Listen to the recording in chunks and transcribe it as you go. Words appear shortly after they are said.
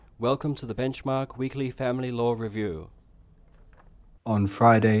Welcome to the Benchmark Weekly Family Law Review. On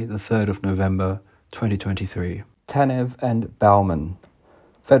Friday, the 3rd of November, 2023. Tanev and Bauman,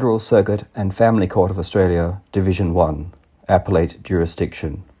 Federal Circuit and Family Court of Australia, Division 1, Appellate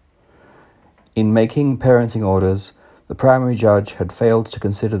Jurisdiction. In making parenting orders, the primary judge had failed to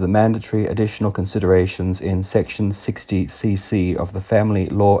consider the mandatory additional considerations in Section 60cc of the Family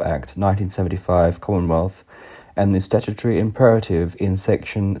Law Act 1975 Commonwealth and the statutory imperative in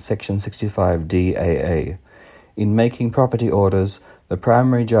Section 65DAA. In making property orders, the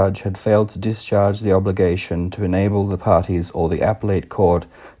primary judge had failed to discharge the obligation to enable the parties or the appellate court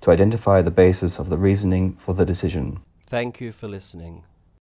to identify the basis of the reasoning for the decision. Thank you for listening.